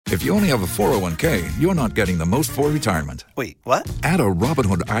If you only have a 401k, you're not getting the most for retirement. Wait, what? Add a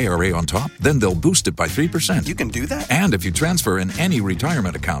Robinhood IRA on top, then they'll boost it by 3%. You can do that? And if you transfer in any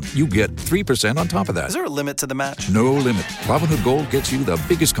retirement account, you get 3% on top of that. Is there a limit to the match? No limit. Robinhood Gold gets you the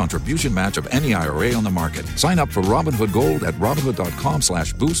biggest contribution match of any IRA on the market. Sign up for Robinhood Gold at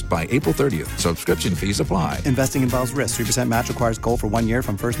Robinhood.com/boost by April 30th. Subscription fees apply. Investing involves risk. 3% match requires gold for 1 year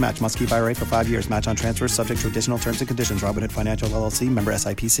from first match. Must keep IRA for 5 years. Match on transfers subject to additional terms and conditions. Robinhood Financial LLC, member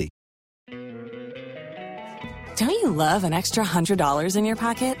SIPC. Don't you love an extra $100 in your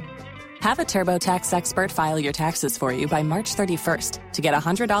pocket? Have a TurboTax expert file your taxes for you by March 31st to get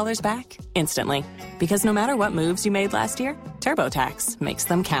 $100 back instantly. Because no matter what moves you made last year, TurboTax makes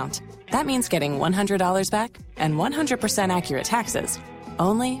them count. That means getting $100 back and 100% accurate taxes,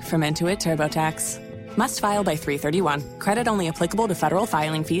 only from Intuit TurboTax. Must file by 3/31. Credit only applicable to federal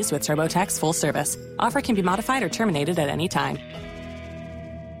filing fees with TurboTax full service. Offer can be modified or terminated at any time.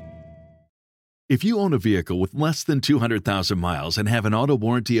 If you own a vehicle with less than 200,000 miles and have an auto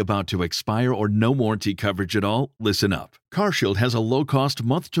warranty about to expire or no warranty coverage at all, listen up. CarShield has a low-cost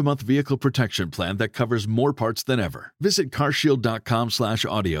month-to-month vehicle protection plan that covers more parts than ever. Visit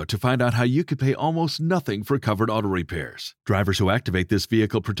carshield.com/audio to find out how you could pay almost nothing for covered auto repairs. Drivers who activate this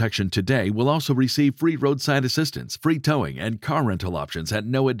vehicle protection today will also receive free roadside assistance, free towing, and car rental options at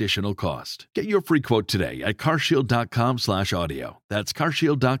no additional cost. Get your free quote today at carshield.com/audio. That's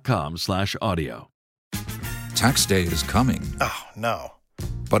carshield.com/audio. Tax day is coming. Oh, no.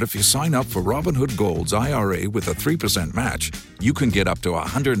 But if you sign up for Robinhood Gold's IRA with a 3% match, you can get up to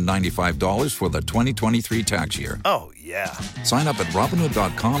 $195 for the 2023 tax year. Oh, yeah. Sign up at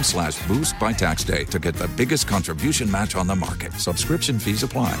Robinhood.com/boost by tax day to get the biggest contribution match on the market. Subscription fees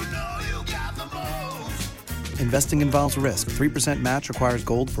apply. Investing involves risk. 3% match requires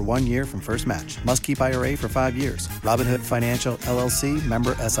gold for 1 year from first match. Must keep IRA for 5 years. Robinhood Financial LLC,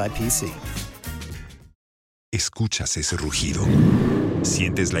 member SIPC. ¿Escuchas ese rugido?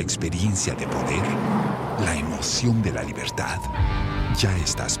 ¿Sientes la experiencia de poder? ¿La emoción de la libertad? Ya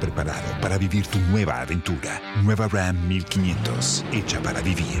estás preparado para vivir tu nueva aventura. Nueva Ram 1500, hecha para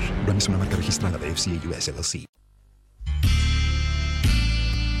vivir. Ram es una marca registrada de FCA US LLC.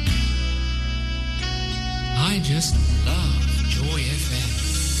 I just love Joy FM.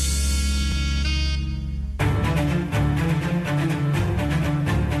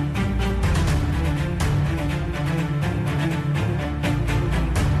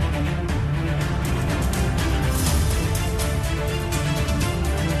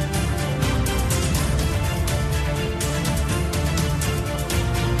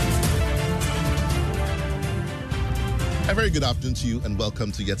 A very good afternoon to you and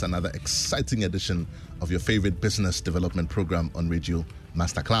welcome to yet another exciting edition of your favorite business development program on radio,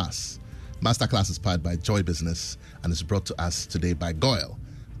 Masterclass. Masterclass is powered by Joy Business and is brought to us today by Goyle.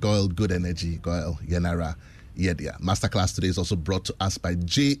 Goyle Good Energy, Goyle Yenara Yedia. Masterclass today is also brought to us by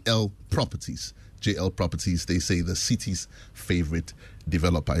JL Properties. JL Properties, they say the city's favorite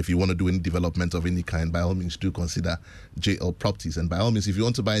developer. If you want to do any development of any kind, by all means, do consider JL Properties. And by all means, if you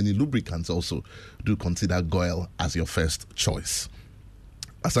want to buy any lubricants also, do consider Goyle as your first choice.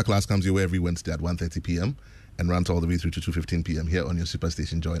 Masterclass comes your way every Wednesday at 1:30 p.m. and runs all the way through to 2:15 p.m. here on your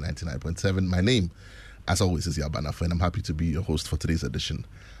superstation Joy 99.7. My name, as always, is Yabanafo, and I'm happy to be your host for today's edition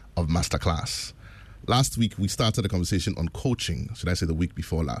of Masterclass. Last week, we started a conversation on coaching. Should I say the week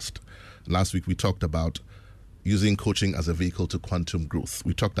before last? Last week, we talked about using coaching as a vehicle to quantum growth.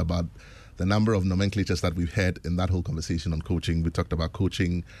 We talked about the number of nomenclatures that we've had in that whole conversation on coaching. We talked about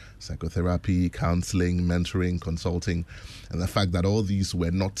coaching, psychotherapy, counseling, mentoring, consulting, and the fact that all these were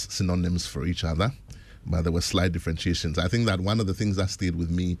not synonyms for each other, but there were slight differentiations. I think that one of the things that stayed with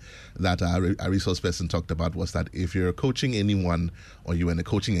me that a resource person talked about was that if you're coaching anyone or you're in a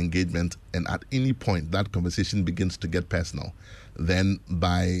coaching engagement and at any point that conversation begins to get personal, then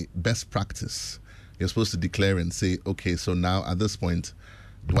by best practice, you're supposed to declare and say, okay, so now at this point,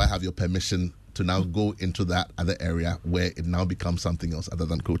 do I have your permission to now go into that other area where it now becomes something else other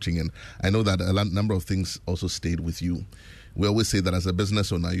than coaching? And I know that a number of things also stayed with you. We always say that as a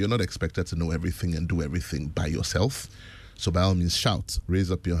business owner, you're not expected to know everything and do everything by yourself. So by all means, shout, raise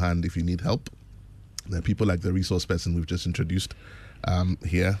up your hand if you need help. There are people like the resource person we've just introduced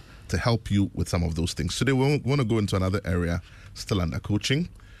here to help you with some of those things. Today, we want to go into another area still under coaching,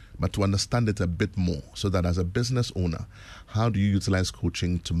 but to understand it a bit more so that as a business owner, how do you utilize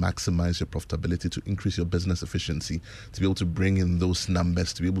coaching to maximize your profitability, to increase your business efficiency, to be able to bring in those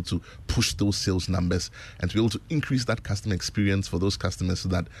numbers, to be able to push those sales numbers, and to be able to increase that customer experience for those customers so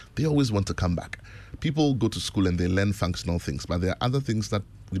that they always want to come back. People go to school and they learn functional things, but there are other things that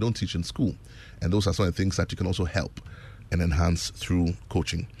we don't teach in school, and those are some of the things that you can also help and enhance through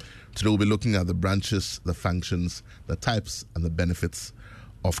coaching. Today we'll be looking at the branches, the functions, the types, and the benefits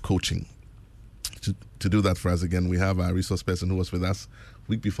of coaching. To do that for us again, we have our resource person who was with us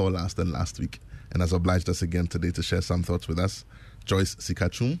week before last and last week, and has obliged us again today to share some thoughts with us, Joyce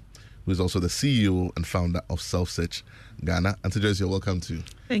Sikachum, who is also the CEO and founder of Self-Search Ghana. And so Joyce, you're welcome to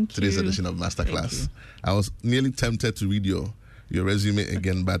today's edition of Masterclass. I was nearly tempted to read your resume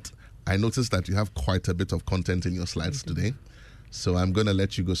again, but I noticed that you have quite a bit of content in your slides today. So I'm going to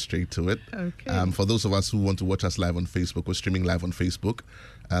let you go straight to it. Okay. For those of us who want to watch us live on Facebook, we're streaming live on Facebook.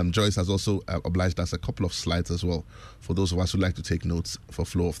 Joyce has also obliged us a couple of slides as well for those of us who like to take notes for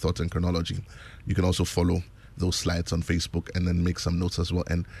flow of thought and chronology. You can also follow those slides on Facebook and then make some notes as well.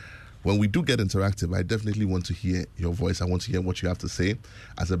 And when we do get interactive, I definitely want to hear your voice. I want to hear what you have to say.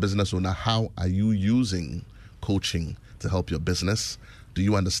 As a business owner, how are you using coaching to help your business? Do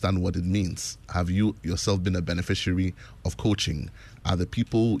you understand what it means? Have you yourself been a beneficiary of coaching? Are the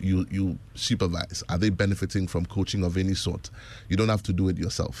people you supervise, are they benefiting from coaching of any sort? You don't have to do it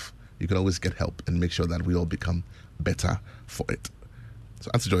yourself. You can always get help and make sure that we all become better for it.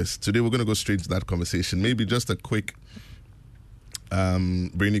 So, Auntie Joyce, today we're going to go straight to that conversation. Maybe just a quick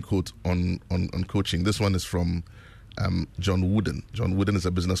brainy quote on coaching. This one is from John Wooden. John Wooden is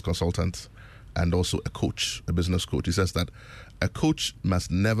a business consultant and also a coach, a business coach. He says that a coach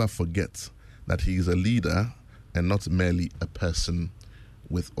must never forget that he is a leader and not merely a person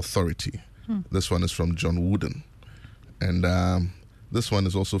with authority. This one is from John Wooden. And this one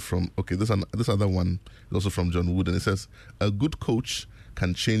is also from, this other one is also from John Wooden. It says, a good coach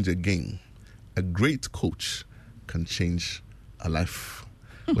can change a game. A great coach can change a life.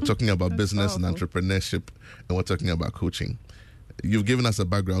 We're talking about business and entrepreneurship, and we're talking about coaching. You've given us a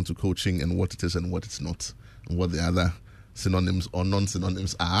background to coaching and what it is and what it's not, and what the other synonyms or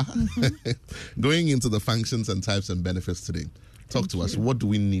non-synonyms are. Going into the functions and types and benefits today. Talk to us. What do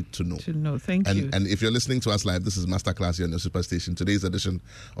we need to know? Thank you. And if you're listening to us live, this is Masterclass here on your Superstation. Today's edition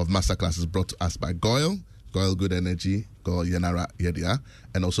of Masterclass is brought to us by Goyle Good Energy, Goyle Yenara Yedia,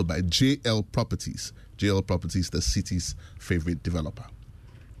 and also by JL Properties. JL Properties, the city's favorite developer.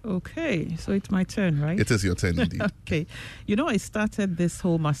 Okay, so it's my turn, right? It is your turn, indeed. Okay. I started this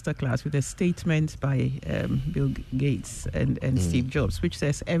whole masterclass with a statement by Bill Gates and Steve Jobs, which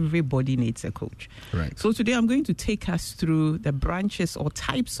says everybody needs a coach. Right. So today I'm going to take us through the branches or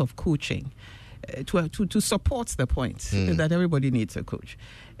types of coaching to support the point that everybody needs a coach.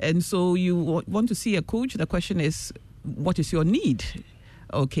 And so you want to see a coach, the question is, what is your need?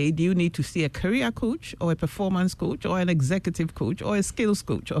 Okay, do you need to see a career coach or a performance coach or an executive coach or a skills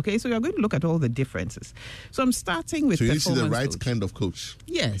coach? Okay, so you're going to look at all the differences. So I'm starting with performance coach. So you need to see the right kind of coach.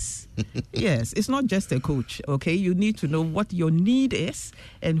 Yes. Yes, it's not just a coach, okay? You need to know what your need is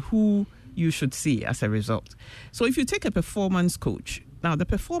and who you should see as a result. So if you take a performance coach, now the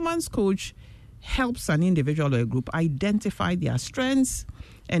performance coach helps an individual or a group identify their strengths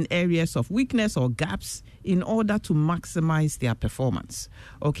and areas of weakness or gaps in order to maximize their performance.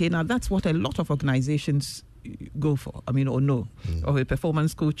 Okay, now that's what a lot of organizations go for, or a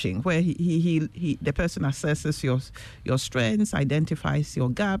performance coaching, where the person assesses your strengths, identifies your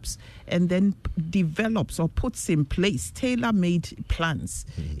gaps, and then develops or puts in place tailor-made plans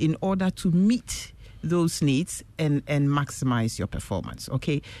in order to meet those needs and maximize your performance.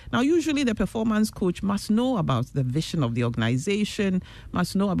 Okay. Now, usually the performance coach must know about the vision of the organization,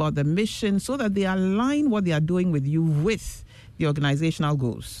 must know about the mission, so that they align what they are doing with you with the organizational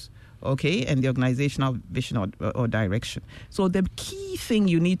goals. Okay, and the organizational vision or direction. So the key thing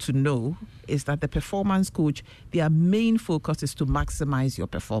you need to know is that the performance coach, their main focus is to maximize your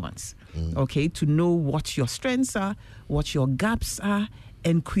performance. Okay, to know what your strengths are, what your gaps are,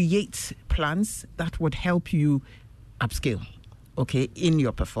 and create plans that would help you upscale, okay, in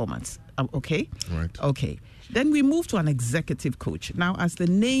your performance. Okay? Right. Okay. Then we move to an executive coach. Now, as the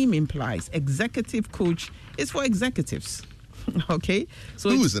name implies, executive coach is for executives. Okay?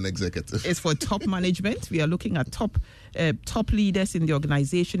 So who is an executive? It's for top management. We are looking at top leaders in the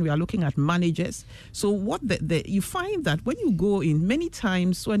organization. We are looking at managers. So what you find that when you go in, many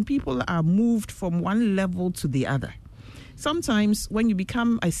times when people are moved from one level to the other, sometimes when you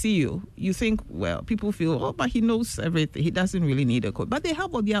become a CEO, you think, well, people feel, but he knows everything. He doesn't really need a coach. But they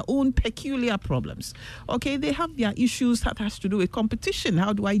have their own peculiar problems. Okay, they have their issues that has to do with competition.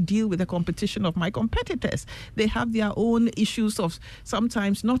 How do I deal with the competition of my competitors? They have their own issues of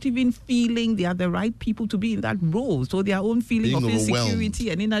sometimes not even feeling they are the right people to be in that role. So their own feeling of insecurity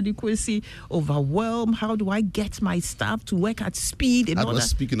and inadequacy, overwhelmed. How do I get my staff to work at speed? I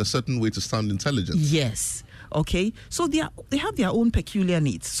must speak in a certain way to sound intelligent. Yes. Okay, so they have their own peculiar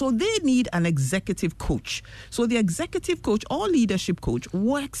needs. So they need an executive coach. So the executive coach or leadership coach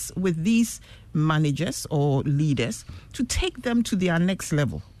works with these managers or leaders to take them to their next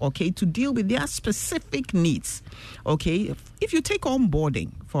level, okay, to deal with their specific needs. Okay, if you take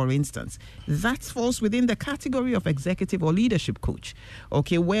onboarding, for instance, that falls within the category of executive or leadership coach,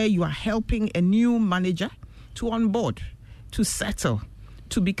 okay, where you are helping a new manager to onboard, to settle,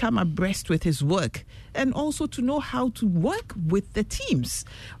 to become abreast with his work, and also to know how to work with the teams.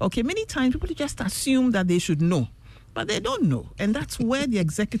 Okay, many times people just assume that they should know, but they don't know. And that's where the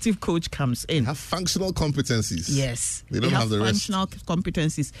executive coach comes in. Have functional competencies. Yes. They don't have the rest. Functional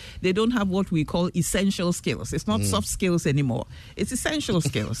competencies. They don't have what we call essential skills. It's not soft skills anymore. It's essential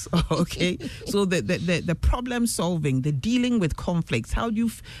skills. Okay. So the problem solving, the dealing with conflicts, how do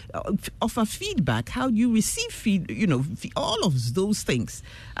you offer feedback, how do you receive all of those things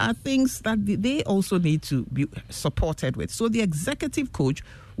are things that they also need to be supported with. So the executive coach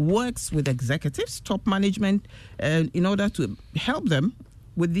works with executives, top management, in order to help them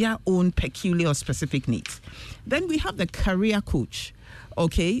with their own peculiar or specific needs. Then we have the career coach.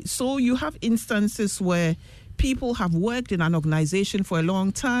 Okay, so you have instances where people have worked in an organization for a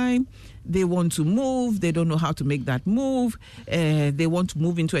long time. They want to move. They don't know how to make that move. They want to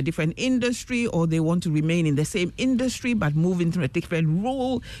move into a different industry, or they want to remain in the same industry but move into a different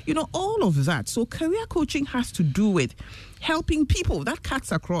role. All of that. So career coaching has to do with helping people. That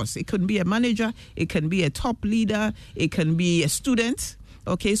cuts across. It can be a manager. It can be a top leader. It can be a student.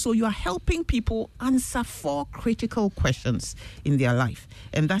 Okay, so you are helping people answer 4 critical questions in their life.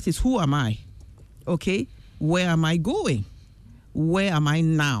 And that is, who am I? Okay, where am I going? Where am I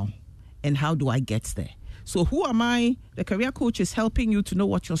now? And how do I get there? So who am I? The career coach is helping you to know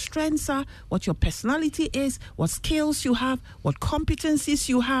what your strengths are, what your personality is, what skills you have, what competencies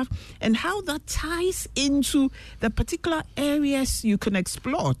you have, and how that ties into the particular areas you can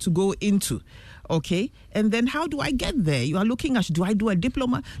explore to go into. Okay? And then how do I get there? You are looking at, do I do a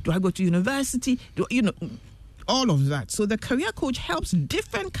diploma? Do I go to university? All of that. So the career coach helps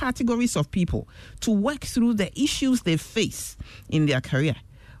different categories of people to work through the issues they face in their career.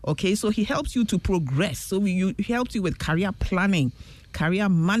 Okay, so he helps you to progress. So he helps you with career planning, career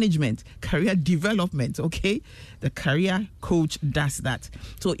management, career development, okay? The career coach does that.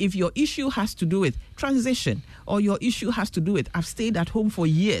 So if your issue has to do with transition, or your issue has to do with, I've stayed at home for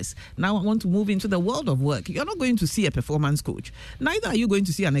years, now I want to move into the world of work, you're not going to see a performance coach. Neither are you going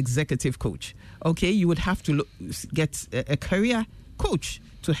to see an executive coach, okay? You would have to get a career coach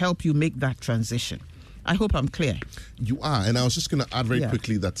to help you make that transition. I hope I'm clear. You are. And I was just going to add very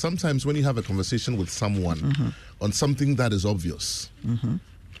quickly that sometimes when you have a conversation with someone on something that is obvious,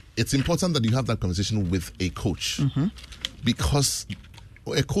 it's important that you have that conversation with a coach, because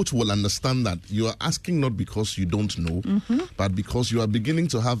a coach will understand that you are asking not because you don't know, but because you are beginning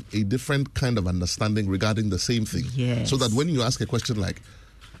to have a different kind of understanding regarding the same thing. Yes. So that when you ask a question like,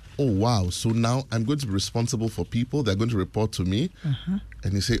 oh, wow, so now I'm going to be responsible for people, they're going to report to me,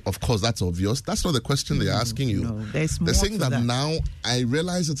 and you say, of course, that's obvious. That's not the question they're asking you. No, there's more. They're saying that now I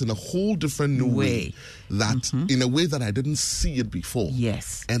realize it in a whole different new way, that in a way that I didn't see it before.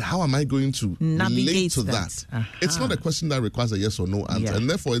 Yes. And how am I going to relate to that? It's not a question that requires a yes or no answer, and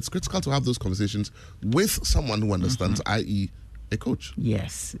therefore it's critical to have those conversations with someone who understands, i.e. a coach.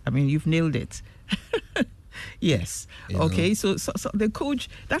 Yes. I mean, you've nailed it. Yes. Okay. So the coach,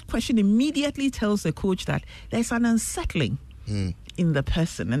 that question immediately tells the coach that there's an unsettling in the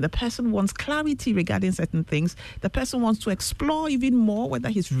person, and the person wants clarity regarding certain things. The person wants to explore even more whether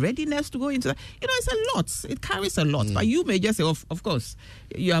his readiness to go into that. It's a lot. It carries a lot. But you may just say, of course,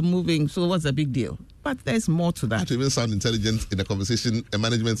 you are moving, so what's the big deal? But there's more to that. To even sound intelligent in a conversation, a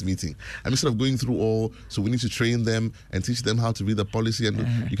management meeting. And instead of going through so we need to train them and teach them how to read the policy,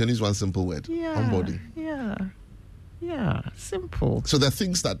 and you can use one simple word, onboarding. Yeah, simple. So there are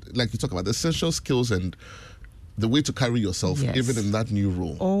things that, like you talk about, the essential skills and the way to carry yourself, even in that new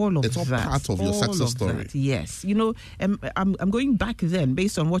role. All of it's all that. Part of your success story. That, yes. I'm going back then,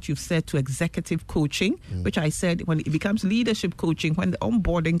 based on what you've said, to executive coaching, which I said when it becomes leadership coaching, when the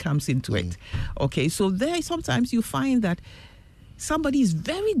onboarding comes into it. Okay, so there sometimes you find that somebody is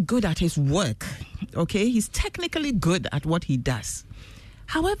very good at his work. Okay, he's technically good at what he does.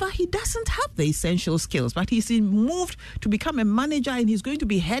 However, he doesn't have the essential skills, but he's moved to become a manager, and he's going to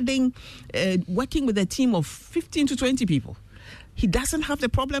be heading, working with a team of 15 to 20 people. He doesn't have the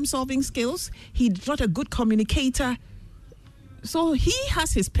problem-solving skills. He's not a good communicator. So he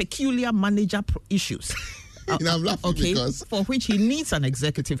has his peculiar manager issues. I'm laughing because... for which he needs an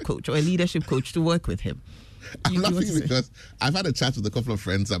executive coach or a leadership coach to work with him. I'm laughing because I've had a chat with a couple of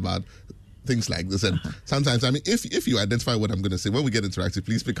friends about things like this. And sometimes, I mean, if you identify what I'm going to say, when we get interactive,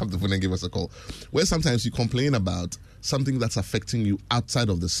 please pick up the phone and give us a call. Where sometimes you complain about something that's affecting you outside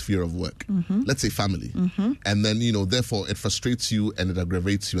of the sphere of work, let's say family, and then, therefore it frustrates you and it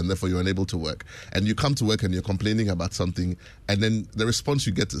aggravates you, and therefore you're unable to work. And you come to work and you're complaining about something, and then the response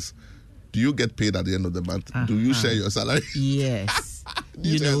you get is, do you get paid at the end of the month? Do you share your salary? Yes. Do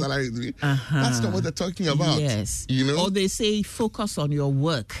you share your salary with me? That's not what they're talking about. Yes. Or they say, focus on your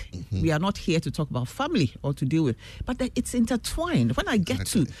work. We are not here to talk about family or to deal with. But it's intertwined. When I get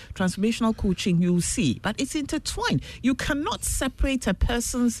to transformational coaching, you'll see. But it's intertwined. You cannot separate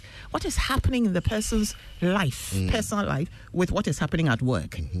what is happening in the person's life, personal life, with what is happening at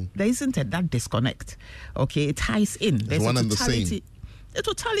work. There isn't that disconnect. Okay? It ties in. There's one and the same. The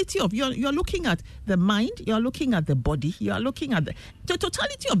totality of you're looking at the mind, you're looking at the body, you're looking at the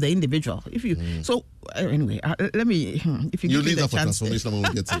totality of the individual. If you anyway, let me if you leave that for transformation when we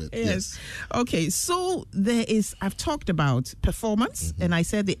get to it. Yes. Okay. So I've talked about performance, and I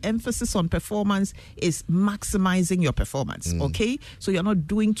said the emphasis on performance is maximizing your performance. Okay. So you're not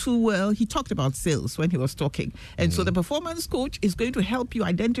doing too well. He talked about sales when he was talking, and so the performance coach is going to help you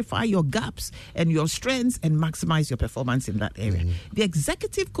identify your gaps and your strengths and maximize your performance in that area. The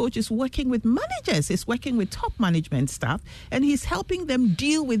executive coach is working with managers, is working with top management staff, and he's helping them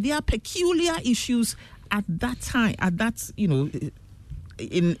deal with their peculiar issues at that time,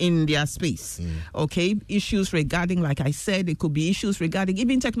 in their space. Okay, issues regarding, like I said, it could be issues regarding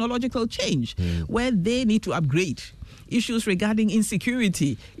even technological change, where they need to upgrade, issues regarding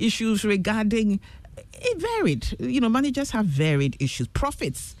insecurity, issues regarding varied, managers have varied issues,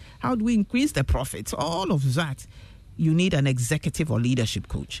 profits, how do we increase the profits, all of that. You need an executive or leadership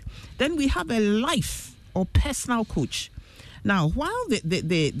coach. Then we have a life or personal coach. Now, while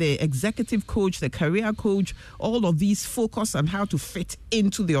the executive coach, the career coach, all of these focus on how to fit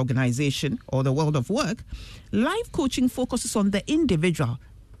into the organization or the world of work, life coaching focuses on the individual,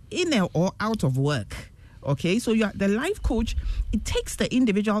 in or out of work. Okay, so the life coach, it takes the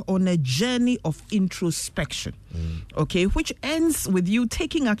individual on a journey of introspection, okay, which ends with you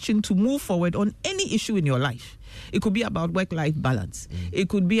taking action to move forward on any issue in your life. It could be about work-life balance. It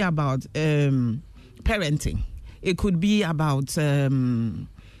could be about parenting. It could be about it could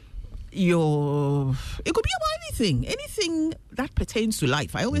be about anything that pertains to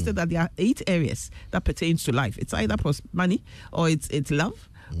life. I always say that there are 8 areas that pertains to life. It's either money, or it's love,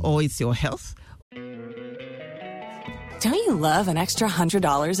 or it's your health. Don't you love an extra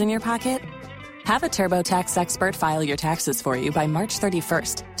 $100 in your pocket? Have a TurboTax expert file your taxes for you by March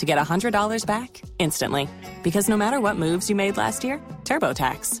 31st to get $100 back instantly. Because no matter what moves you made last year,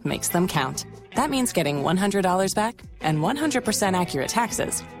 TurboTax makes them count. That means getting $100 back and 100% accurate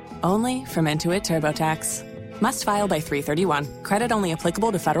taxes, only from Intuit TurboTax. Must file by 3/31. Credit only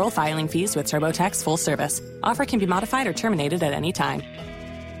applicable to federal filing fees with TurboTax full service. Offer can be modified or terminated at any time.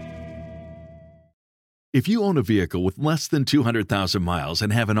 If you own a vehicle with less than 200,000 miles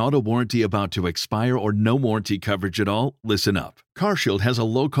and have an auto warranty about to expire or no warranty coverage at all, listen up. CarShield has a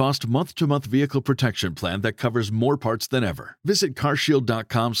low-cost month-to-month vehicle protection plan that covers more parts than ever. Visit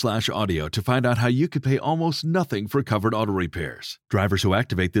carshield.com/audio to find out how you could pay almost nothing for covered auto repairs. Drivers who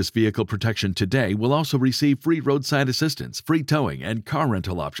activate this vehicle protection today will also receive free roadside assistance, free towing, and car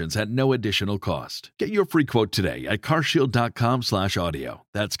rental options at no additional cost. Get your free quote today at carshield.com/audio.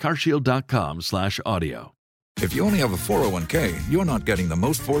 That's carshield.com/audio. If you only have a 401k, you're not getting the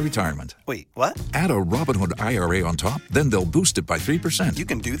most for retirement. Wait, what? Add a Robinhood IRA on top, then they'll boost it by 3%. You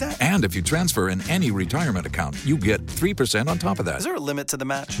can do that? And if you transfer in any retirement account, you get 3% on top of that. Is there a limit to the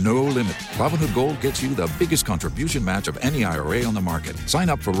match? No limit. Robinhood Gold gets you the biggest contribution match of any IRA on the market. Sign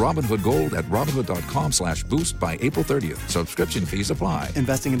up for Robinhood Gold at Robinhood.com/boost by April 30th. Subscription fees apply.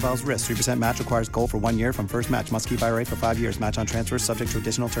 Investing involves risk. 3% match requires gold for 1 year from first match. Must keep IRA for 5 years. Match on transfers subject to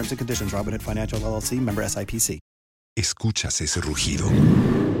additional terms and conditions. Robinhood Financial LLC, member SIPC. ¿Escuchas ese rugido?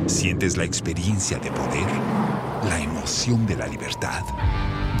 ¿Sientes la experiencia de poder? ¿La emoción de la libertad?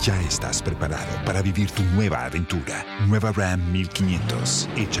 Ya estás preparado para vivir tu nueva aventura. Nueva Ram 1500,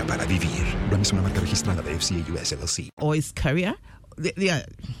 hecha para vivir. Ram es una marca registrada de FCA US LLC. Or his career. Yeah.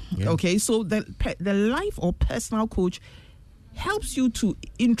 Okay, so the life or personal coach helps you to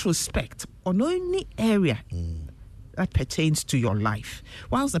introspect on any area that pertains to your life.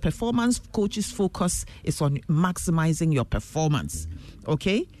 Whilst the performance coach's focus is on maximizing your performance.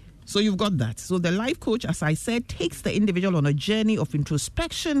 Okay? So you've got that. So the life coach, as I said, takes the individual on a journey of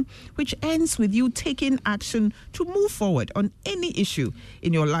introspection, which ends with you taking action to move forward on any issue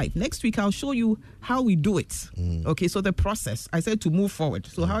in your life. Next week, I'll show you how we do it. Okay, so the process. I said to move forward.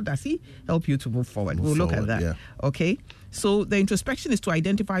 So how does he help you to move forward? We'll look at that. Yeah. Okay. So the introspection is to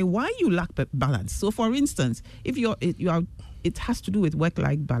identify why you lack balance. So for instance, if it has to do with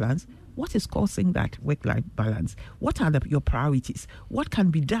work-life balance. What is causing that work-life balance? What are your priorities? What can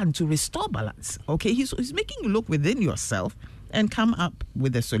be done to restore balance? Okay, he's making you look within yourself and come up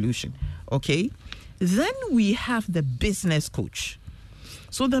with a solution. Okay, then we have the business coach.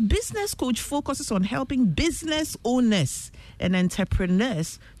 So the business coach focuses on helping business owners and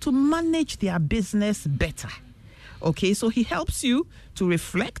entrepreneurs to manage their business better. Okay, so he helps you to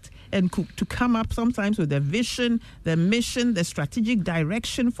reflect and to come up sometimes with the vision, the mission, the strategic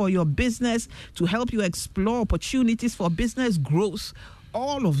direction for your business, to help you explore opportunities for business growth.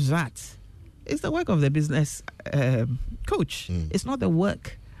 All of that is the work of the business coach. It's not the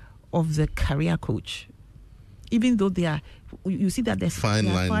work of the career coach. Even though you see that there's fine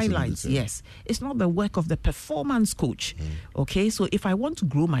lines. Yes. It's not the work of the performance coach. Okay, so if I want to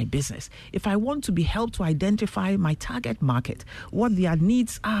grow my business, if I want to be helped to identify my target market, what their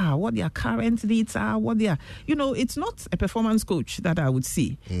needs are, what their current needs are, it's not a performance coach that I would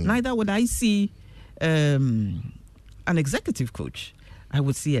see. Neither would I see an executive coach. I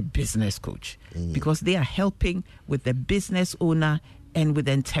would see a business coach because they are helping with the business owner and with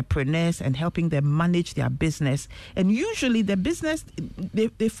entrepreneurs and helping them manage their business. And usually the business,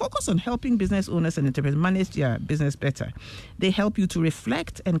 they focus on helping business owners and entrepreneurs manage their business better. They help you to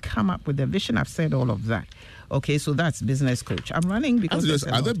reflect and come up with a vision. I've said all of that. Okay, so that's business coach. I'm running because...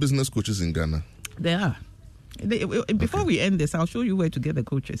 Are there business coaches in Ghana? There are. Before we end this, I'll show you where to get the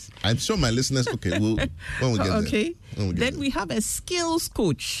coaches. I'm sure my listeners... Okay, when we get there. Okay. Then we have a skills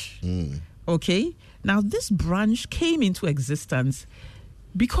coach. Okay. Now, this branch came into existence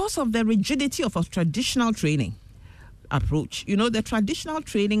because of the rigidity of a traditional training approach. The traditional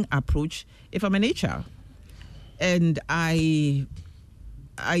training approach, if I'm an HR and I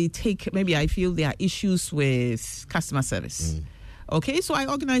feel there are issues with customer service. Okay, so I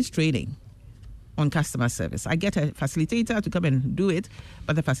organize training on customer service. I get a facilitator to come and do it,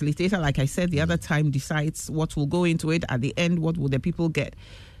 but the facilitator, like I said the other time, decides what will go into it. At the end, what will the people get?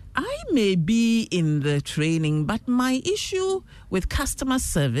 I may be in the training, but my issue with customer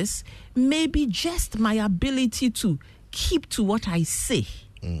service may be just my ability to keep to what I say.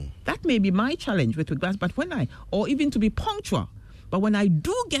 That may be my challenge with regards, or even to be punctual. But when I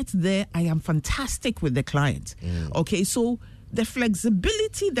do get there, I am fantastic with the client. Okay, so the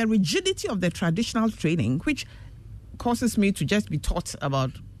flexibility, the rigidity of the traditional training, which causes me to just be taught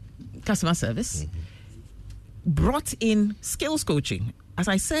about customer service, brought in skills coaching. As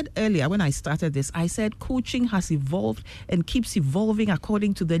I said earlier when I started this, I said coaching has evolved and keeps evolving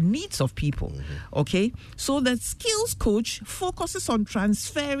according to the needs of people. Okay? So the skills coach focuses on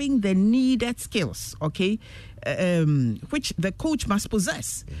transferring the needed skills, okay, which the coach must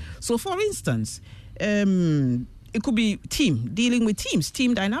possess. So for instance, it could be dealing with teams,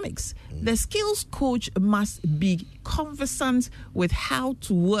 team dynamics. The skills coach must be conversant with how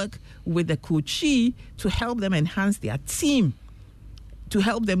to work with the coachee to help them enhance their team, to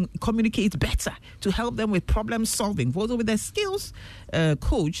help them communicate better, to help them with problem solving. Also with the skills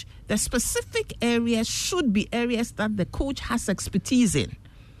coach, the specific areas should be areas that the coach has expertise in.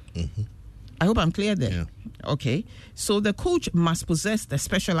 I hope I'm clear there. Yeah. Okay. So the coach must possess the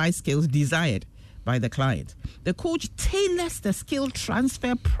specialized skills desired by the client. The coach tailors the skill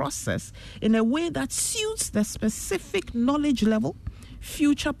transfer process in a way that suits the specific knowledge level,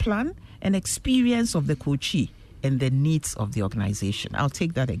 future plan, and experience of the coachee and the needs of the organization. I'll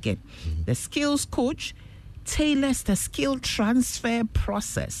take that again. The skills coach tailors the skill transfer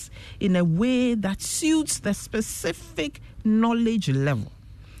process in a way that suits the specific knowledge level,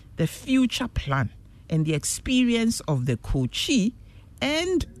 the future plan, and the experience of the coachee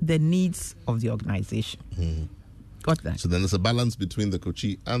and the needs of the organization. Got that? So then there's a balance between the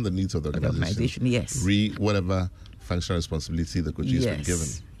coachee and the needs of the organization. Yes. Whatever functional responsibility the coachee has been given.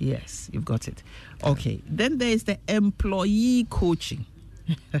 Yes, you've got it. Okay. Then there's the employee coaching.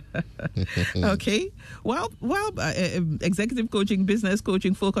 Okay. Well, executive coaching, business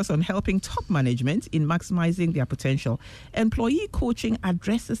coaching focus on helping top management in maximizing their potential. Employee coaching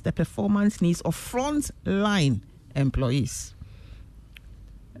addresses the performance needs of front-line employees.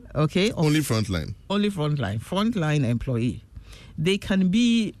 Okay. Only frontline. Only frontline employee. They can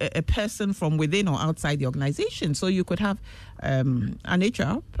be a person from within or outside the organization. So you could have an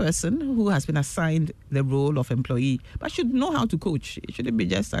HR person who has been assigned the role of employee, but should know how to coach. It shouldn't be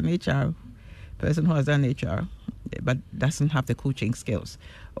just an HR person who has done HR, but doesn't have the coaching skills.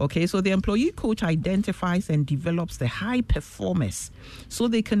 Okay, so the employee coach identifies and develops the high performers so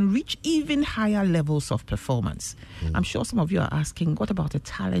they can reach even higher levels of performance. I'm sure some of you are asking, what about the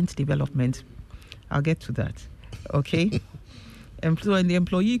talent development? I'll get to that. Okay. And the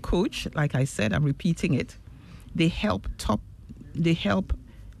employee coach, like I said, I'm repeating it, they help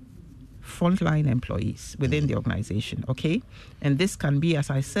frontline employees within the organization, okay? And this can be, as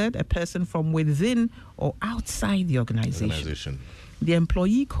I said, a person from within or outside the organization. The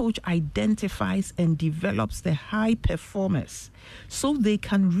employee coach identifies and develops the high performers so they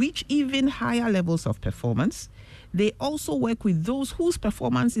can reach even higher levels of performance. They also work with those whose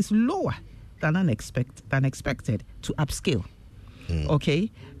performance is lower than expected to upskill.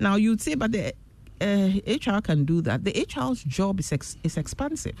 Okay? Now, you'd say, but the HR can do that. The HR's job is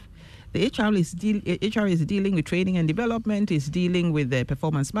expansive. The HR is dealing with training and development, is dealing with the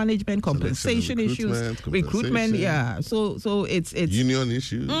performance management, compensation issues, recruitment. Yeah, so it's union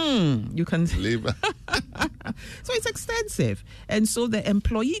issues. You can labor. So it's extensive, and so the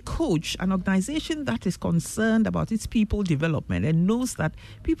employee coach, an organization that is concerned about its people development and knows that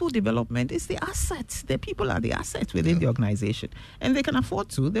people development is the assets. The people are the assets within the organization, and they can afford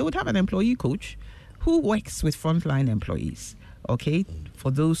to. They would have an employee coach who works with frontline employees. Okay, for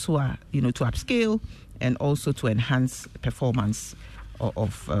those who are, to upscale and also to enhance performance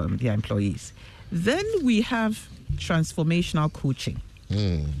of their employees. Then we have transformational coaching.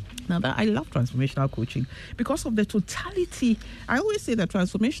 Now, I love transformational coaching because of the totality. I always say that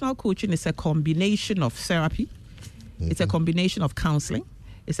transformational coaching is a combination of therapy, it's a combination of counseling,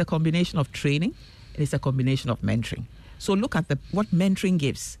 it's a combination of training, and it's a combination of mentoring. So look at what mentoring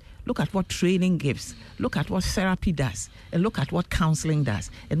gives. Look at what training gives. Look at what therapy does. And look at what counseling does.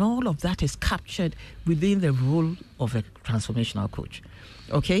 And all of that is captured within the role of a transformational coach.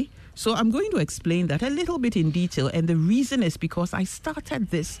 Okay? So I'm going to explain that a little bit in detail. And the reason is because I started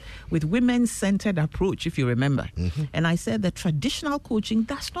this with women-centered approach, if you remember. And I said that traditional coaching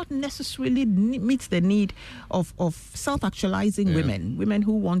does not necessarily meet the need of self-actualizing women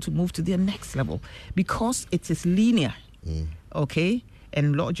who want to move to their next level, because it is linear. Okay?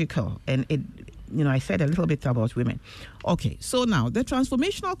 And logical, and it, I said a little bit about women. Okay, so now the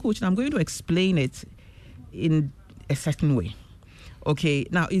transformational coaching, I'm going to explain it in a certain way. Okay,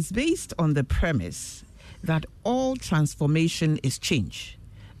 now it's based on the premise that all transformation is change,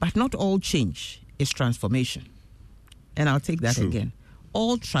 but not all change is transformation. And I'll take that again.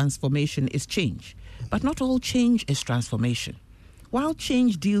 All transformation is change, but not all change is transformation. While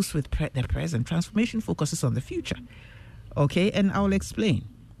change deals with the present, transformation focuses on the future. Okay, and I'll explain.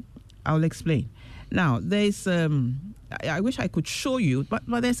 Now, there's, I wish I could show you, but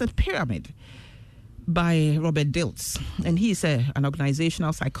there's a pyramid by Robert Dilts, and he's an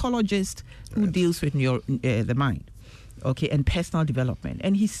organizational psychologist who deals with the mind, okay, and personal development.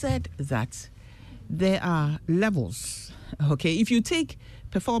 And he said that there are levels, okay? If you take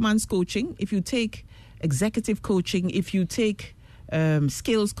performance coaching, if you take executive coaching, if you take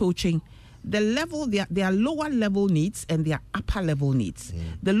skills coaching, there are lower level needs and there are upper level needs.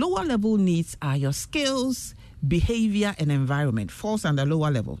 The lower level needs are your skills, behavior, and environment. Falls under lower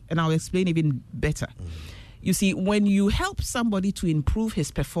level. And I'll explain even better. You see, when you help somebody to improve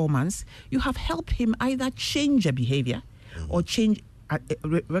his performance, you have helped him either change a behavior or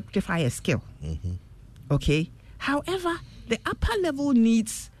rectify a skill. Okay? However, the upper level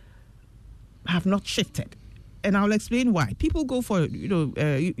needs have not shifted. And I'll explain why. People go for,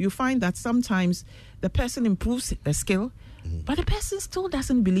 you find that sometimes the person improves a skill, but the person still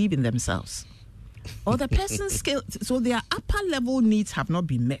doesn't believe in themselves. Or the person's skill, so their upper level needs have not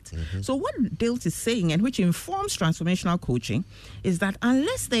been met. So what Dale is saying, and which informs transformational coaching, is that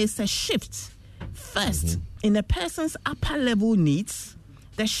unless there is a shift first in a person's upper level needs,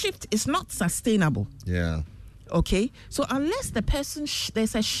 the shift is not sustainable. Yeah. Okay, so unless the person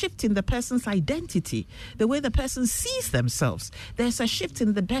there's a shift in the person's identity, the way the person sees themselves, there's a shift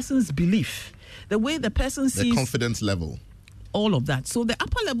in the person's belief, the way the person sees the confidence level, all of that. So the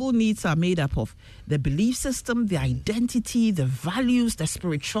upper level needs are made up of the belief system, the identity, the values, the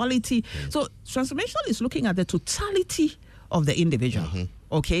spirituality. So transformational is looking at the totality of the individual.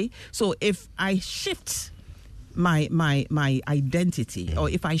 Okay, so if I shift my identity, or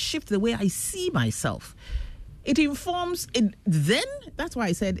if I shift the way I see myself, it informs it. Then that's why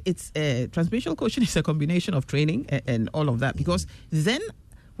I said it's transformational coaching is a combination of training and all of that, because then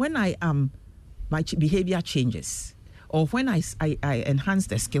when I am, my behavior changes, or when I enhance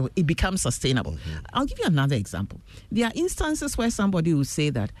the skill, it becomes sustainable. I'll give you another example. There are instances where somebody will say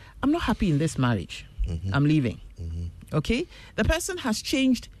that, I'm not happy in this marriage. I'm leaving. Okay? The person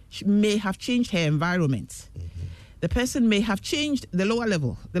may have changed her environment. The person may have changed the lower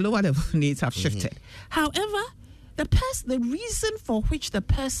level. The lower level needs have shifted. However, the reason for which the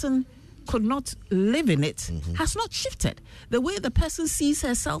person could not live in it has not shifted. The way the person sees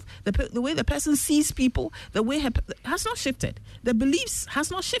herself, the way the person sees people, has not shifted. The beliefs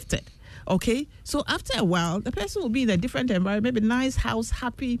has not shifted. Okay, so after a while, the person will be in a different environment, maybe nice house,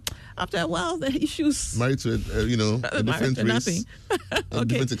 happy. After a while, the issues married to a different race, a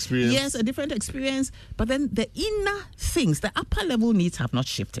different experience. Yes, a different experience. But then the inner things, the upper level needs have not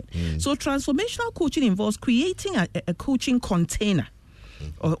shifted. So transformational coaching involves creating a coaching container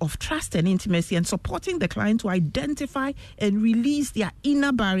of trust and intimacy, and supporting the client to identify and release their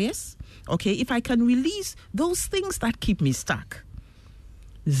inner barriers. Okay, if I can release those things that keep me stuck,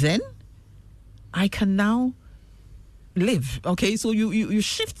 then I can now live. So you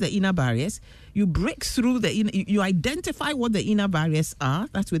shift the inner barriers, you break through you identify what the inner barriers are.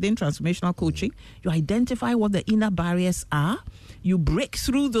 That's within transformational coaching. You identify what the inner barriers are, you break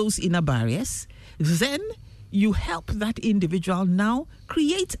through those inner barriers, then you help that individual now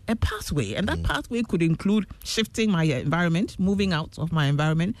create a pathway. And that pathway could include shifting my environment, moving out of my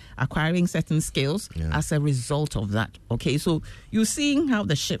environment, acquiring certain skills as a result of that. Okay, so you're seeing how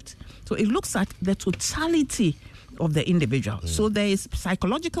the shift. So it looks at the totality of the individual. So there is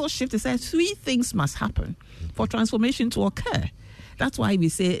psychological shift. It says 3 things must happen for transformation to occur. That's why we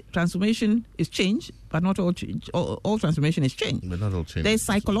say transformation is change, but not all change. All transformation is change. But not all change. There's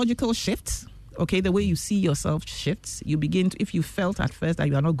psychological shifts. Okay, the way you see yourself shifts. You begin to, if you felt at first that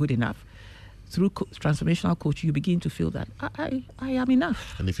you are not good enough, through transformational coaching, you begin to feel that I am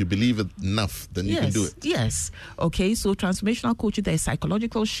enough. And if you believe it enough, then you can do it. Yes. Okay, so transformational coaching, there's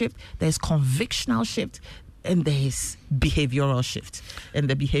psychological shift, there's convictional shift, and there's behavioral shift. And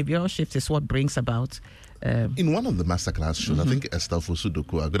the behavioral shift is what brings about... in one of the masterclass shows, I think Estelle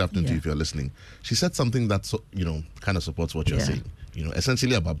Fosudoku, good afternoon to you if you're listening, she said something that kind of supports what you're saying.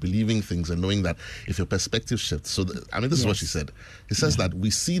 Essentially about believing things and knowing that if your perspective shifts. So, this is what she said. It says that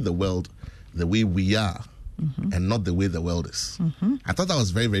we see the world the way we are and not the way the world is. I thought that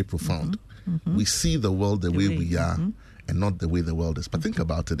was very, very profound. We see the world the way we are and not the way the world is. But think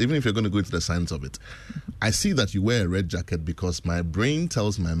about it, even if you're going to go into the science of it. I see that you wear a red jacket because my brain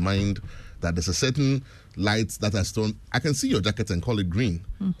tells my mind that there's a certain light that has thrown. I can see your jacket and call it green.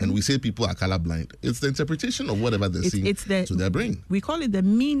 And we say people are colorblind. It's the interpretation of whatever they're seeing to their brain. We call it the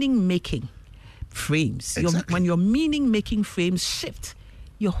meaning-making frames. Exactly. When your meaning-making frames shift,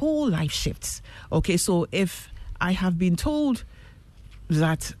 your whole life shifts. Okay, so if I have been told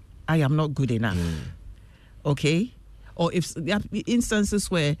that I am not good enough, okay, or if there are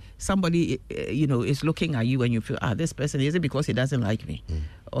instances where somebody, is looking at you and you feel, this person, is it because he doesn't like me?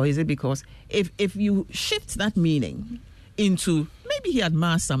 Or is it because, if you shift that meaning into, maybe he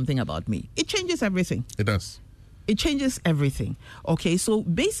admires something about me, it changes everything. It does. It changes everything. Okay, so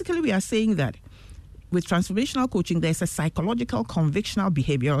basically we are saying that with transformational coaching, there's a psychological, convictional,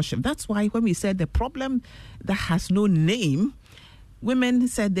 behavioral shift. That's why when we said the problem that has no name, women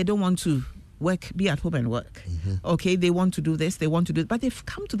said they don't want to be at home and work. Okay, they want to do this, they want to do it, but they've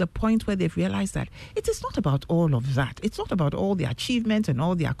come to the point where they've realized that it is not about all of that. It's not about all the achievements and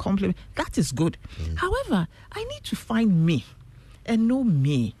all the accomplishments. That is good. However, I need to find me and know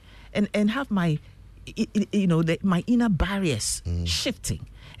me and have my my inner barriers shifting.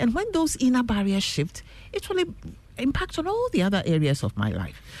 And when those inner barriers shift, it will impact on all the other areas of my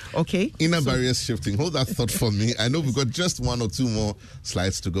life. Okay? Inner barriers shifting. Hold that thought for me. I know we've got just 1 or 2 more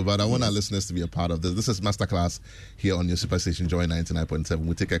slides to go, but I want our listeners to be a part of this. This is Masterclass here on your Superstation Joy 99.7.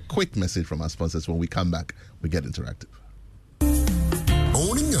 We'll take a quick message from our sponsors. When we come back, we get interactive.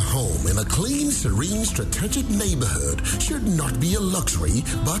 Owning a home in a clean, serene, strategic neighborhood should not be a luxury,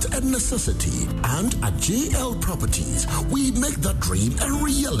 but a necessity. And at JL Properties, we make that dream a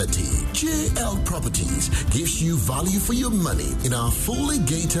reality. JL Properties gives you value for your money in our fully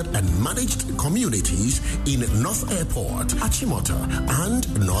gated and managed communities in North Airport, Achimota, and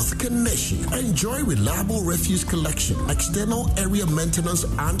North Kaneshi. Enjoy reliable refuse collection, external area maintenance,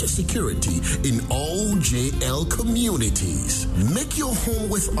 and security in all JL communities. Make your home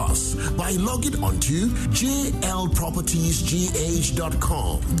with us by logging on to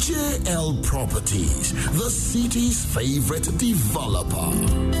jlpropertiesgh.com. JL Properties, the city's favorite developer.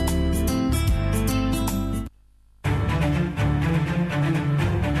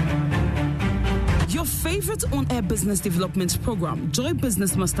 Your favorite favorite on-air business development program, Joy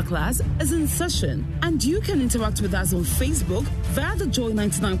Business Masterclass, is in session, and you can interact with us on Facebook via the Joy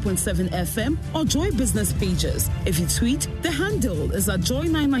 99.7 FM or Joy Business pages. If you tweet, the handle is at Joy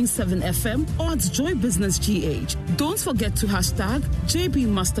 997 FM or at Joy Business GH. Don't forget to hashtag JB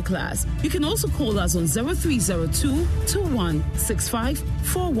Masterclass. You can also call us on 0302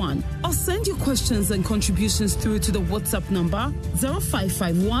 216541 or send your questions and contributions through to the WhatsApp number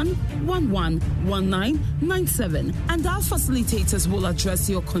 0551 111997, and our facilitators will address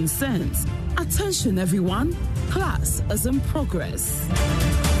your concerns. Attention everyone, class is in progress.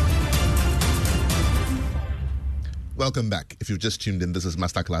 Welcome back. If you've just tuned in, this is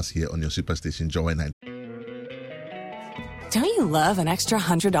Masterclass here on your superstation Joy 9. Don't you love an extra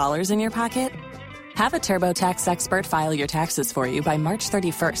 $100 in your pocket? Have a TurboTax expert file your taxes for you by March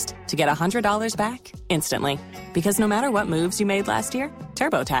 31st to get $100 back instantly. Because no matter what moves you made last year,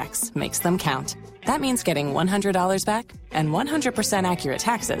 TurboTax makes them count. That means getting $100 back and 100% accurate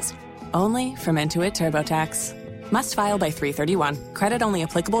taxes only from Intuit TurboTax. Must file by 3/31. Credit only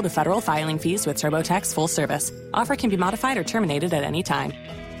applicable to federal filing fees with TurboTax full service. Offer can be modified or terminated at any time.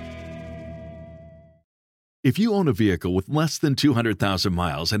 If you own a vehicle with less than 200,000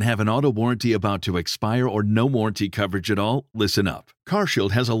 miles and have an auto warranty about to expire or no warranty coverage at all, listen up.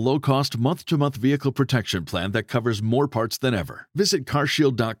 CarShield has a low-cost month-to-month vehicle protection plan that covers more parts than ever. Visit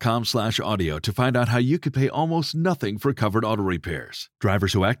carshield.com/audio to find out how you could pay almost nothing for covered auto repairs.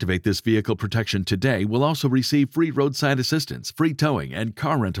 Drivers who activate this vehicle protection today will also receive free roadside assistance, free towing, and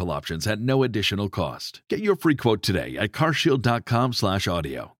car rental options at no additional cost. Get your free quote today at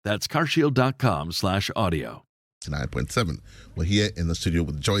carshield.com/audio. That's carshield.com/audio. 9.7. We're here in the studio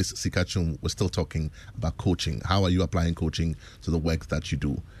with Joyce Sikachum. We're still talking about coaching. How are you applying coaching to the work that you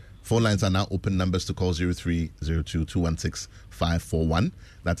do? Phone lines are now open. Numbers to call 0302-216-541.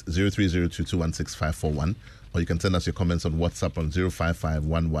 That's 0302-216-541. Or you can send us your comments on WhatsApp on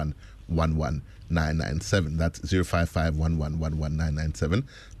 055-11-11997. That's 055-11-11997.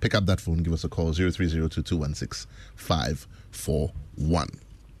 Pick up that phone. Give us a call 0302-216-541.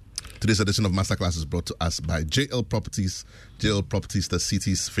 Today's edition of Masterclass is brought to us by JL Properties. JL Properties, the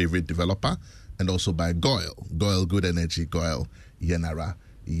city's favorite developer, and also by Goyle. Goyle Good Energy, Goyle Yenara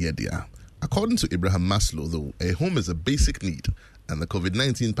Yedia. According to Abraham Maslow, though, a home is a basic need, and the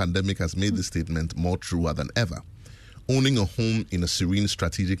COVID-19 pandemic has made this statement more truer than ever. Owning a home in a serene,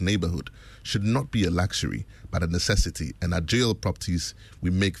 strategic neighborhood should not be a luxury, but a necessity, and at JL Properties,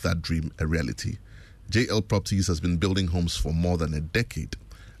 we make that dream a reality. JL Properties has been building homes for more than a decade.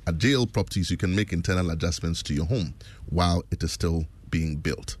 At JL Properties, you can make internal adjustments to your home while it is still being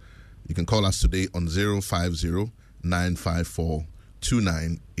built. You can call us today on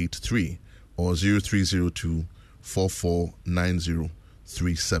 050-954-2983 or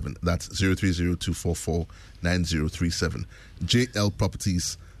 0302-449037. That's 0302-449037. JL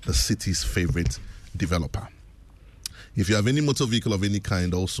Properties, the city's favorite developer. If you have any motor vehicle of any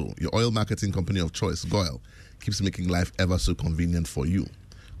kind also, your oil marketing company of choice, Goyle, keeps making life ever so convenient for you.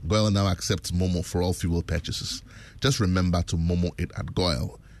 Goyle now accepts Momo for all fuel purchases. Just remember to Momo it at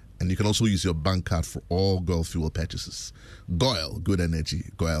Goyle. And you can also use your bank card for all Goyle fuel purchases. Goyle, Good Energy,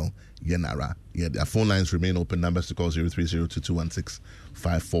 Goyle, Yenara. Yeah, their phone lines remain open. Numbers to call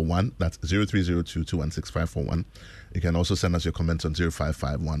 0302-216-541. That's 0302-216-541. You can also send us your comments on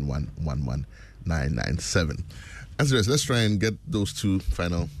 055-11-11997. Answers, let's try and get those two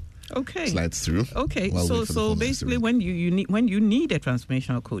final slides through. Okay, so basically when you need a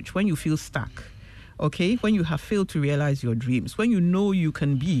transformational coach, when you feel stuck, okay, when you have failed to realize your dreams, when you know you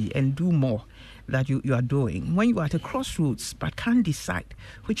can be and do more that you are doing, when you are at a crossroads but can't decide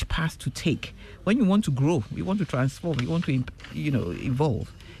which path to take, when you want to grow, you want to transform, you want to evolve,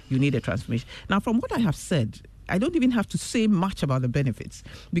 you need a transformation. Now, from what I have said, I don't even have to say much about the benefits,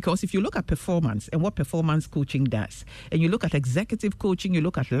 because if you look at performance and what performance coaching does, and you look at executive coaching, you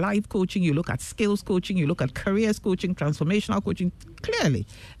look at life coaching, you look at skills coaching, you look at careers coaching, transformational coaching, clearly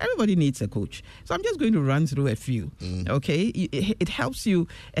everybody needs a coach. So I'm just going to run through a few. Okay, it helps you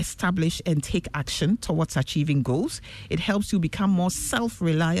establish and take action towards achieving goals. It helps you become more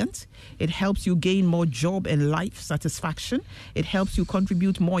self-reliant. It helps you gain more job and life satisfaction. It helps you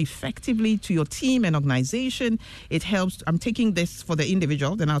contribute more effectively to your team and organization. It helps. I'm taking this for the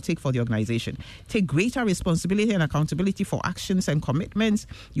individual, then I'll take for the organization. Take greater responsibility and accountability for actions and commitments.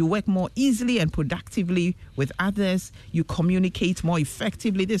 You work more easily and productively with others. You communicate more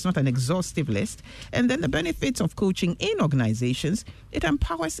effectively. This is not an exhaustive list. And then the benefits of coaching in organizations: it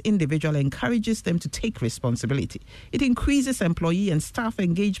empowers individuals, encourages them to take responsibility. It increases employee and staff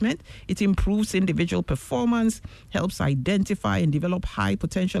engagement. It improves individual performance, helps identify and develop high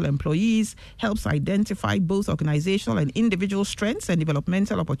potential employees, helps identify both organizational and individual strengths and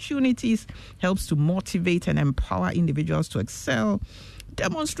developmental opportunities, helps to motivate and empower individuals to excel,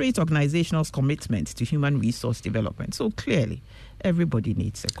 demonstrates organizational commitment to human resource development. So clearly, everybody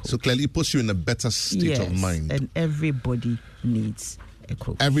needs a coach. So clearly, it puts you in a better state of mind. And everybody needs a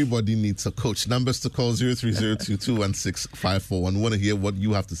coach. Everybody needs a coach. Numbers to call 0302216541. We want to hear what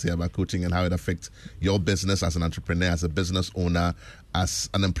you have to say about coaching and how it affects your business as an entrepreneur, as a business owner, as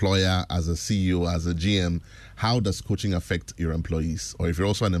an employer, as a CEO, as a GM. How does coaching affect your employees? Or if you're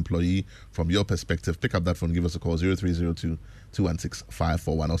also an employee, from your perspective, pick up that phone, give us a call,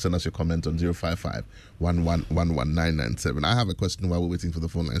 0302216541, or send us your comment on 055-111-11997. I have a question while we're waiting for the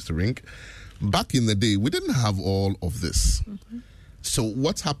phone lines to ring. Back in the day, we didn't have all of this. Mm-hmm. So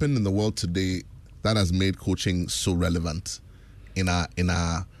what's happened in the world today that has made coaching so relevant in our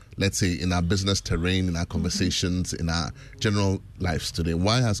let's say, in our business terrain, in our conversations, in our general lives today?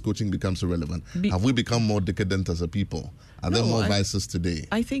 Why has coaching become so relevant? Have we become more decadent as a people? Are there more vices today?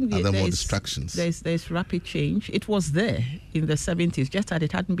 I think are there more distractions? There's rapid change. It was there in the 70s, just that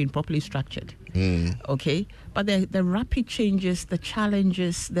it hadn't been properly structured. Okay? But the rapid changes, the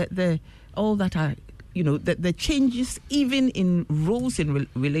challenges, the all that are, the changes even in roles in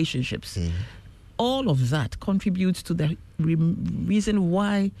relationships, all of that contributes to the reason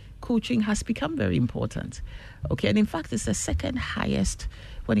why coaching has become very important. Okay, and in fact, it's the second highest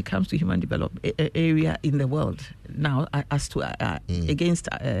when it comes to human development area in the world now, as to against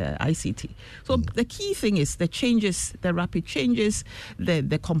ICT. So the key thing is the changes, the rapid changes,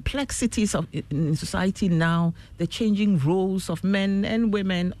 the complexities of in society now, the changing roles of men and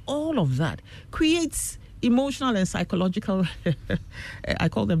women. All of that creates emotional and psychological, I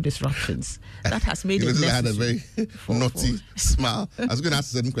call them disruptions. That has made it necessary. I had a very naughty smile. I was going to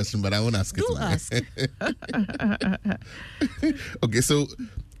ask a certain question, but I won't ask it. Do ask. Okay, so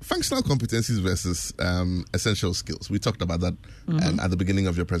functional competencies versus essential skills. We talked about that at the beginning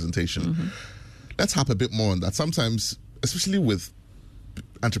of your presentation. Let's harp a bit more on that. Sometimes, especially with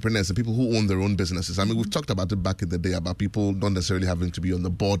entrepreneurs and people who own their own businesses. I mean, we've talked about it back in the day about people not necessarily having to be on the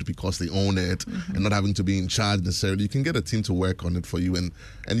board because they own it and not having to be in charge necessarily. You can get a team to work on it for you and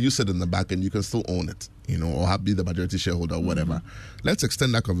you sit in the back and you can still own it, or be the majority shareholder or whatever. Let's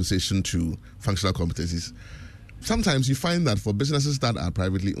extend that conversation to functional competencies. Sometimes you find that for businesses that are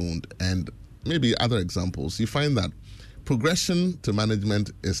privately owned, and maybe other examples, you find that progression to management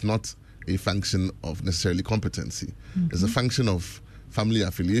is not a function of necessarily competency. It's a function of family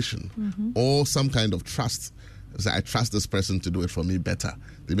affiliation or some kind of trust. So I trust this person to do it for me better.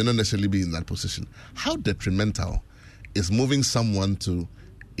 They may not necessarily be in that position. How detrimental is moving someone to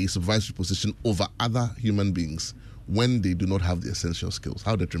a supervisory position over other human beings when they do not have the essential skills?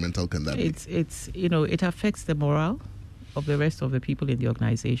 How detrimental can that be? It affects the morale of the rest of the people in the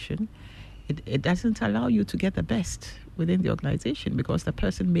organization. It doesn't allow you to get the best within the organization because the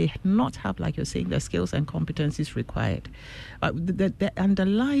person may not have, like you're saying, the skills and competencies required. The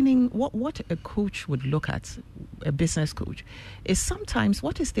underlining, what a coach would look at, a business coach, is sometimes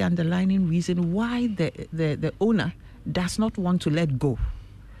what is the underlining reason why the owner does not want to let go.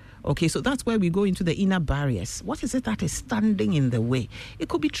 Okay, so that's where we go into the inner barriers. What is it that is standing in the way? It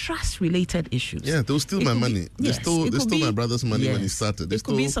could be trust-related issues. Yeah, they'll steal my money. They stole my brother's money when he started. It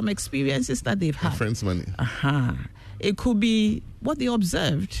could be some experiences that they've had. My friend's money. It could be what they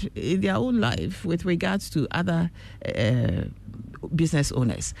observed in their own life with regards to other business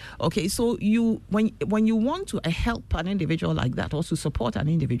owners. Okay, so when you want to help an individual like that, or to support an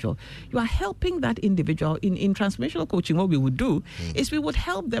individual, you are helping that individual. In transformational coaching, what we would do is we would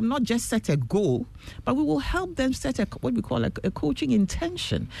help them not just set a goal, but we will help them set what we call a coaching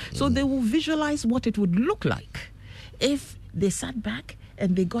intention. So they will visualize what it would look like if they sat back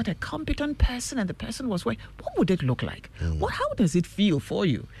and they got a competent person and the person was right. What would it look like? How does it feel for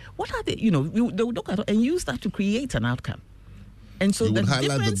you? What are they? They would look at it and use that to create an outcome. And so the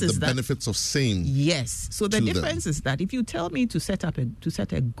difference is the benefits of same. Yes. So the difference is that if you tell me to set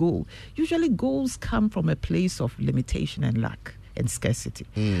a goal, usually goals come from a place of limitation and lack and scarcity.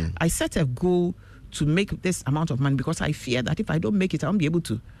 I set a goal to make this amount of money because I fear that if I don't make it, I won't be able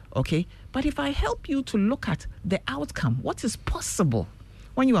to. Okay. But if I help you to look at the outcome, what is possible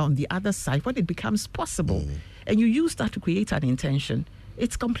when you are on the other side, when it becomes possible, and you use that to create an intention,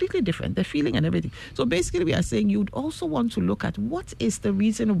 it's completely different, the feeling and everything. So basically, we are saying you'd also want to look at what is the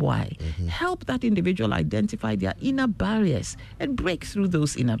reason why. Help that individual identify their inner barriers and break through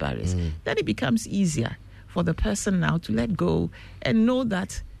those inner barriers. Then it becomes easier for the person now to let go and know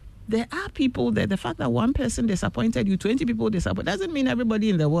that there are people there. The fact that one person disappointed you, 20 people disappointed, doesn't mean everybody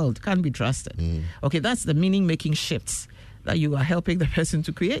in the world can be trusted. Okay, that's the meaning-making shifts that you are helping the person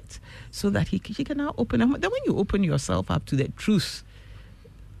to create so that he can now open up. Then when you open yourself up to the truth,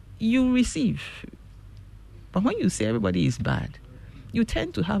 you receive. But when you say everybody is bad, you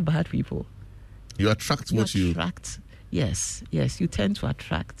tend to have bad people. You attract what you... Yes, you tend to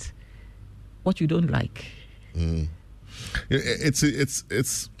attract what you don't like.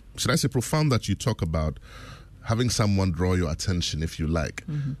 It's should I say profound that you talk about having someone draw your attention, if you like,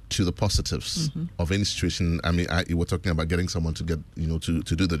 to the positives of any situation. I mean, you were talking about getting someone to get, to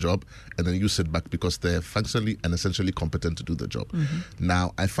do the job, and then you sit back because they're functionally and essentially competent to do the job.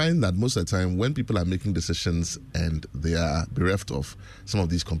 Now, I find that most of the time when people are making decisions and they are bereft of some of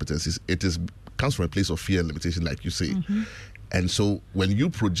these competencies, comes from a place of fear and limitation, like you say. And so when you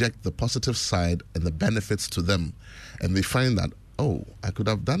project the positive side and the benefits to them, and they find that, oh, I could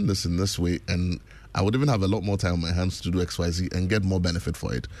have done this in this way, and I would even have a lot more time on my hands to do XYZ and get more benefit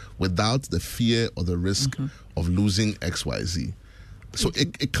for it without the fear or the risk of losing XYZ. So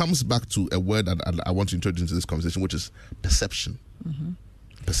it comes back to a word that I want to introduce into this conversation, which is perception.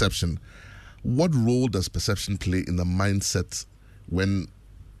 Perception. What role does perception play in the mindset when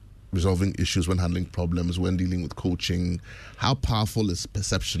resolving issues, when handling problems, when dealing with coaching? How powerful is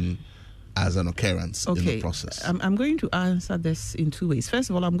perception as an occurrence in the process? I'm going to answer this in two ways. First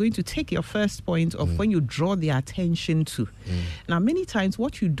of all, I'm going to take your first point of when you draw the attention to. Now, many times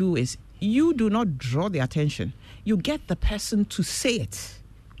what you do is you do not draw the attention. You get the person to say it.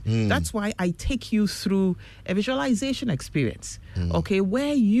 That's why I take you through a visualization experience,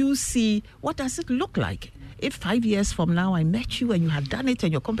 where you see what does it look like. If 5 years from now I met you and you had done it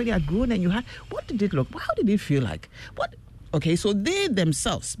and your company had grown and what did it look? How did it feel like? Okay, so they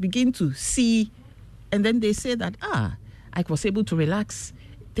themselves begin to see, and then they say that, I was able to relax.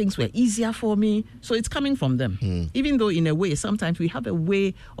 Things were easier for me. So it's coming from them. Even though in a way, sometimes we have a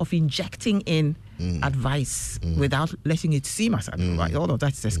way of injecting in advice without letting it seem as advice. All of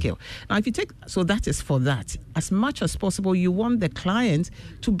that's the skill. Now, if you so that is for that. As much as possible, you want the client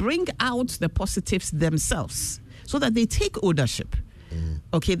to bring out the positives themselves so that they take ownership,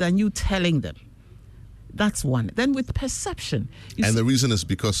 than you telling them. That's one. Then with perception. The reason is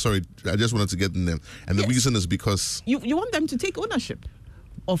because, sorry, I just wanted to get in there. And the reason is because... You want them to take ownership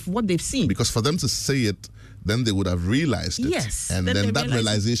of what they've seen. Because for them to say it, then they would have realized it. Yes. And then that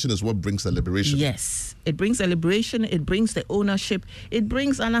realization is what brings the liberation. Yes. It brings the liberation. It brings the ownership. It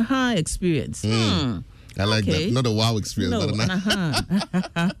brings an aha experience. I like that. Not a wow experience, but an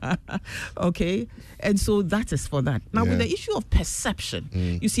aha. Okay. And so that is for that. Now, with the issue of perception,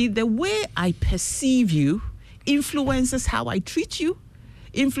 you see, the way I perceive you influences how I treat you,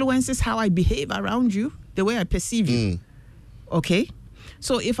 influences how I behave around you, the way I perceive you. Okay?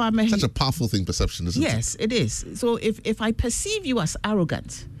 So if I'm such a powerful thing, perception, isn't it? Yes, it is. So if I perceive you as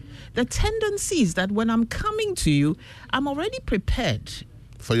arrogant, the tendency is that when I'm coming to you, I'm already prepared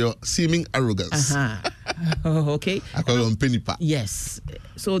for your seeming arrogance. Okay. I call it penny pa. Yes.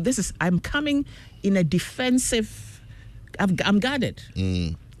 So I'm coming in a defensive. I'm guarded.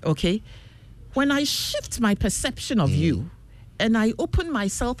 Okay. When I shift my perception of you, and I open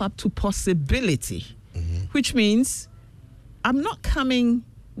myself up to possibility, which means I'm not coming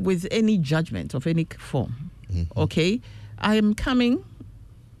with any judgment of any form. Okay? I am coming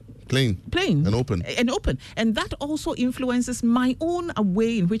plain and open. And that also influences my own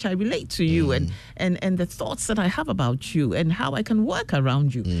way in which I relate to you and the thoughts that I have about you and how I can work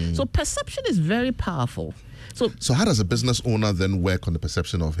around you. So perception is very powerful. So how does a business owner then work on the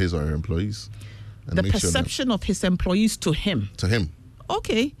perception of his or her employees? The perception of his employees to him. To him.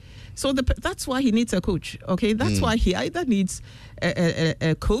 Okay. So that's why he needs a coach. Okay, that's why he either needs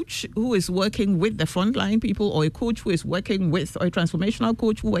a coach who is working with the frontline people, or a coach who is working with, or a transformational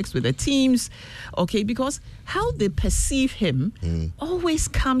coach who works with the teams. Okay, because how they perceive him always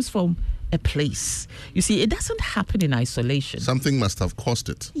comes from a place. You see, it doesn't happen in isolation. Something must have caused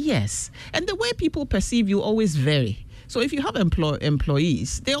it. Yes, and the way people perceive you always vary. So if you have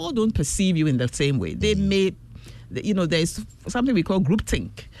employees, they all don't perceive you in the same way. They may. There's something we call groupthink.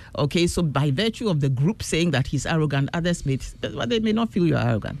 Okay, so by virtue of the group saying that he's arrogant, others they may not feel you're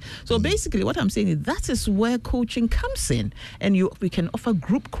arrogant. So basically what I'm saying is that is where coaching comes in. And we can offer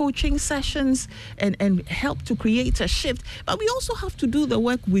group coaching sessions and help to create a shift. But we also have to do the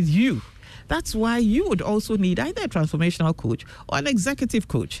work with you. That's why you would also need either a transformational coach or an executive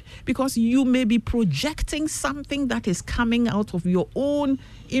coach, because you may be projecting something that is coming out of your own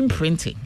imprinting.